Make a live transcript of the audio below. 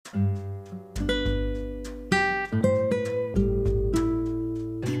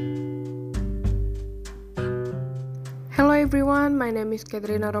everyone, my name is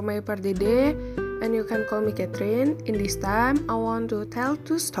Katrina Romeo Pardede, and you can call me Catherine. In this time, I want to tell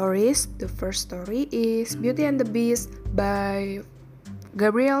two stories. The first story is Beauty and the Beast by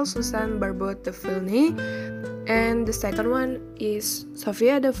Gabrielle Susan Barbot de Villeneuve, and the second one is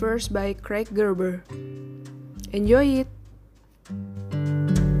Sofia the First by Craig Gerber. Enjoy it!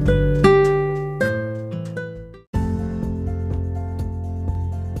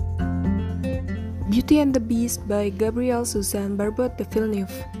 Beauty and the Beast by Gabrielle Susan Barbot de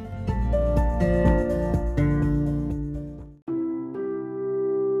Villeneuve.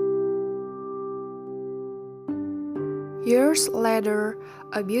 Years later,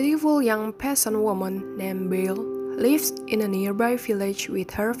 a beautiful young peasant woman named Belle lives in a nearby village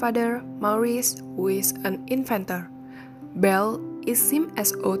with her father, Maurice, who is an inventor. Belle is seen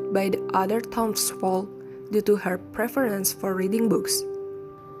as odd by the other townsfolk due to her preference for reading books.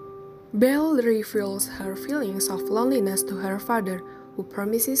 Belle reveals her feelings of loneliness to her father, who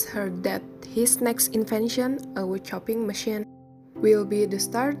promises her that his next invention, a wood chopping machine, will be the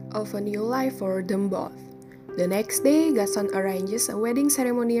start of a new life for them both. The next day, Gaston arranges a wedding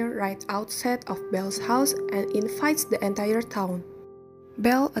ceremony right outside of Belle's house and invites the entire town.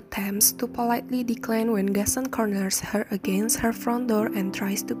 Belle attempts to politely decline when Gaston corners her against her front door and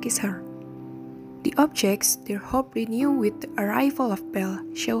tries to kiss her. The objects, their hope renewed with the arrival of Belle,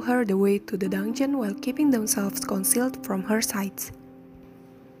 show her the way to the dungeon while keeping themselves concealed from her sight.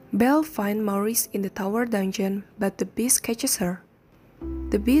 Belle finds Maurice in the tower dungeon, but the beast catches her.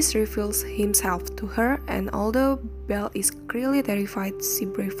 The beast reveals himself to her, and although Belle is clearly terrified, she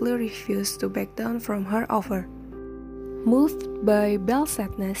bravely refuses to back down from her offer. Moved by Belle's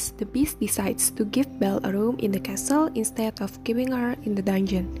sadness, the beast decides to give Belle a room in the castle instead of keeping her in the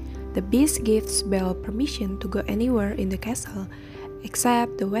dungeon. The beast gives Belle permission to go anywhere in the castle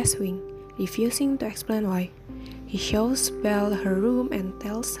except the West Wing, refusing to explain why. He shows Belle her room and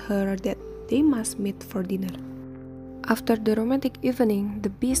tells her that they must meet for dinner. After the romantic evening, the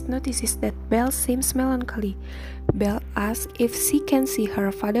beast notices that Belle seems melancholy. Belle asks if she can see her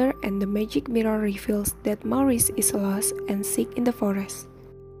father, and the magic mirror reveals that Maurice is lost and sick in the forest.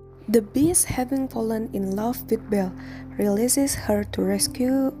 The beast, having fallen in love with Belle, releases her to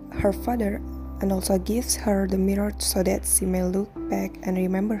rescue her father and also gives her the mirror so that she may look back and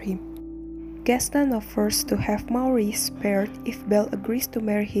remember him. Gaston offers to have Maurice spared if Belle agrees to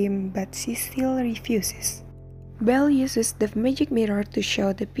marry him, but she still refuses. Belle uses the magic mirror to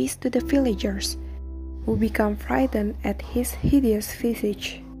show the beast to the villagers, who become frightened at his hideous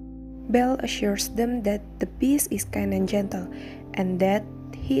visage. Belle assures them that the beast is kind and gentle, and that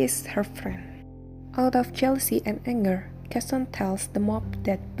he is her friend. Out of jealousy and anger, Gaston tells the mob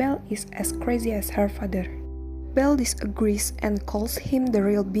that Belle is as crazy as her father. Belle disagrees and calls him the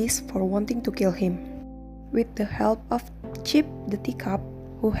real beast for wanting to kill him. With the help of Chip the teacup,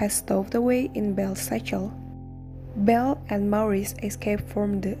 who has stowed away in Belle's satchel, Belle and Maurice escape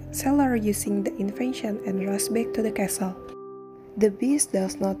from the cellar using the invention and rush back to the castle. The beast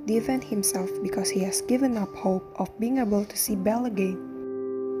does not defend himself because he has given up hope of being able to see Belle again.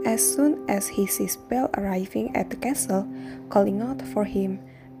 As soon as he sees Belle arriving at the castle, calling out for him,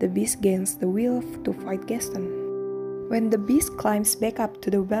 the beast gains the will to fight Gaston. When the beast climbs back up to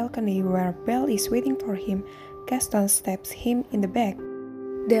the balcony where Belle is waiting for him, Gaston stabs him in the back,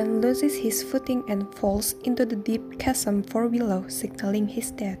 then loses his footing and falls into the deep chasm far below, signaling his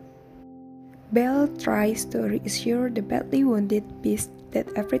death. Belle tries to reassure the badly wounded beast that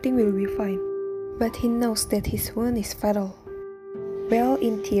everything will be fine, but he knows that his wound is fatal. Belle,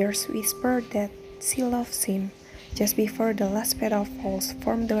 in tears, whispers that she loves him just before the last petal falls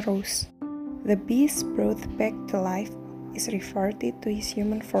from the rose. The beast, brought back to life, is reverted to his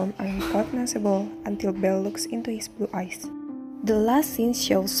human form unrecognizable until Belle looks into his blue eyes. The last scene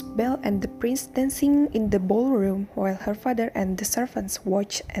shows Belle and the prince dancing in the ballroom while her father and the servants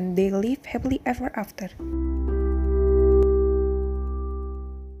watch, and they live happily ever after.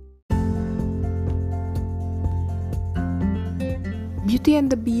 Beauty and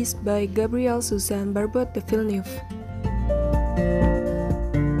the Beast by Gabrielle Susan Barbot de Villeneuve.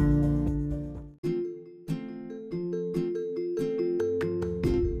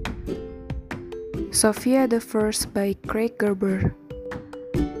 Sofia the First by Craig Gerber.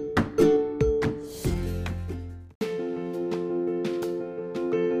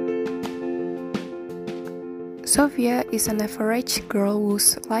 Sofia is an average girl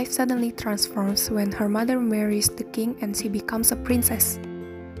whose life suddenly transforms when her mother marries the king and she becomes a princess.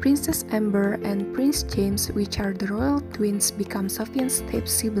 Princess Amber and Prince James, which are the royal twins, become Sofia's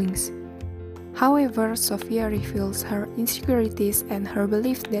step-siblings. However, Sofia reveals her insecurities and her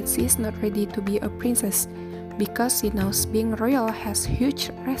belief that she is not ready to be a princess because she knows being royal has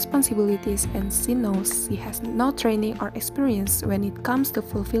huge responsibilities and she knows she has no training or experience when it comes to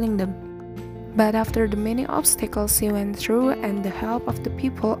fulfilling them. But after the many obstacles she went through and the help of the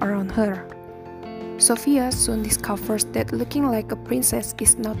people around her, Sofia soon discovers that looking like a princess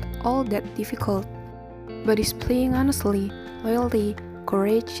is not all that difficult, but displaying honestly, loyalty,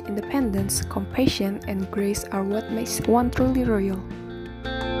 courage, independence, compassion, and grace are what makes one truly royal.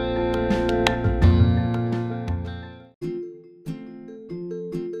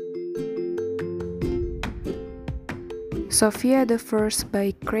 Sofia the First by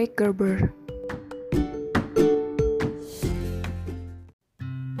Craig Gerber.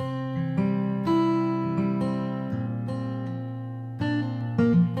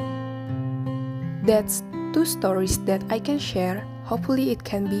 That's two stories that I can share. Hopefully it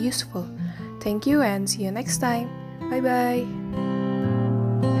can be useful. Thank you and see you next time. Bye bye.